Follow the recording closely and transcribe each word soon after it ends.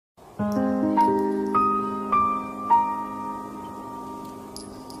Hi,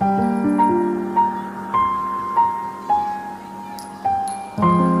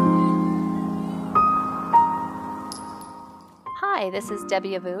 this is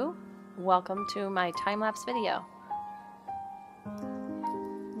Debbie Avoux. Welcome to my time-lapse video.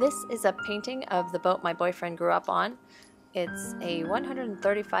 This is a painting of the boat my boyfriend grew up on. It's a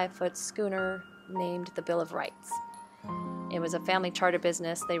 135-foot schooner named the Bill of Rights. It was a family charter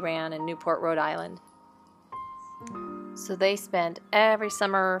business they ran in Newport, Rhode Island. So they spent every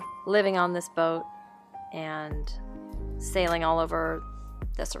summer living on this boat and sailing all over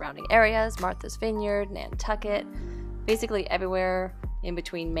the surrounding areas, Martha's Vineyard, Nantucket, basically everywhere in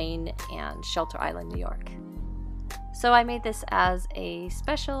between Maine and Shelter Island, New York. So I made this as a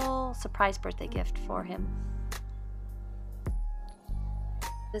special surprise birthday gift for him.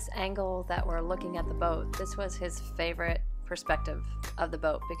 This angle that we're looking at the boat, this was his favorite perspective of the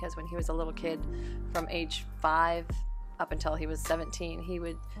boat, because when he was a little kid, from age 5 up until he was 17, he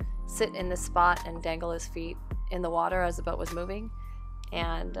would sit in this spot and dangle his feet in the water as the boat was moving.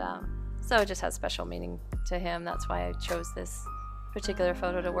 And so it just has special meaning to him. That's why I chose this particular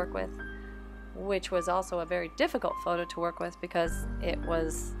photo to work with, which was also a very difficult photo to work with because it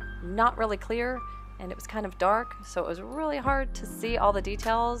was not really clear and it was kind of dark, so it was really hard to see all the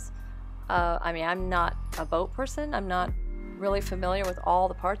details. I mean, I'm not a boat person. I'm not really familiar with all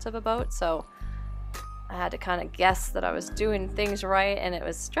the parts of a boat, so I had to kind of guess that I was doing things right, and it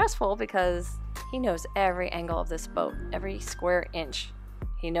was stressful because he knows every angle of this boat, every square inch.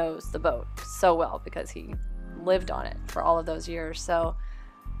 He knows the boat so well because he lived on it for all of those years. So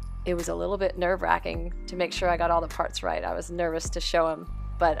it was a little bit nerve-wracking to make sure I got all the parts right. I was nervous to show him,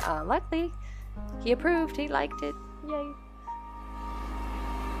 but luckily he approved. He liked it. Yay.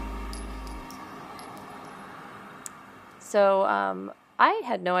 So I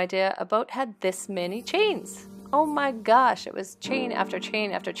had no idea a boat had this many chains. Oh my gosh, it was chain after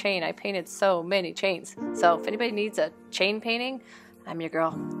chain after chain. I painted so many chains. So if anybody needs a chain painting, I'm your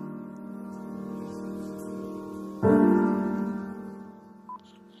girl.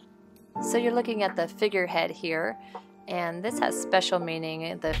 So you're looking at the figurehead here, and this has special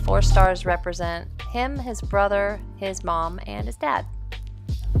meaning. The 4 stars represent him, his brother, his mom, and his dad.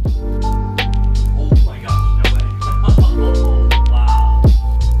 Oh my gosh, no way. Wow.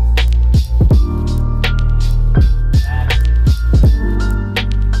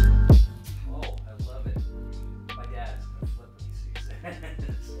 Oh, I love it. My dad's gonna flip when he sees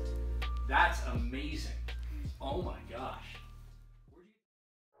this. That's amazing. Oh my gosh.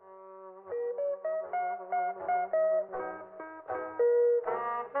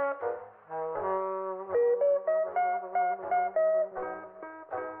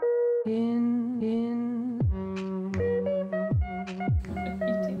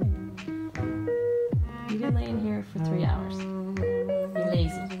 You've been laying here for 3 hours. You're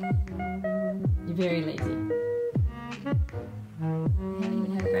lazy. You're very lazy. You haven't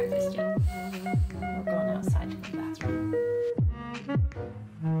even had breakfast yet. We're going outside to come back.